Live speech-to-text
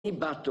Any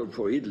battle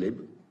for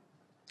Idlib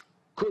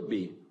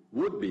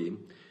would be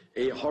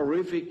a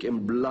horrific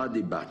and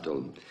bloody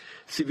battle.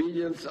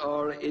 Civilians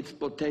are its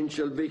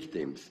potential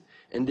victims,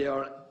 and they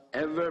are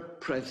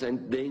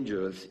ever-present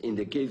dangers in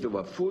the case of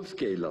a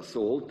full-scale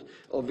assault,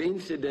 of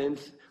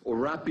incidents or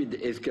rapid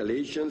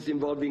escalations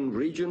involving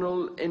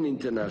regional and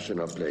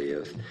international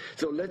players.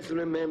 So let's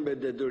remember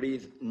that there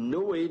is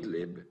no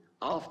Idlib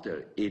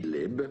after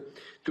Idlib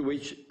to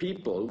which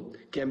people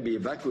can be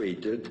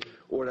evacuated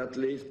or at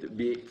least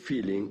be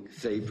feeling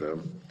safer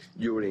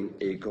during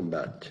a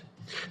combat.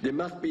 There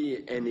must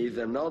be and is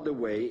another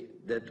way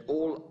that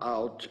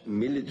all-out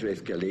military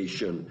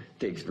escalation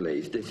takes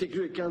place. The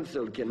Security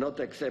Council cannot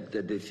accept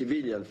that the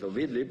civilians of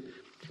Idlib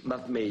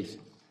must face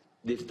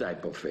this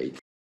type of fate.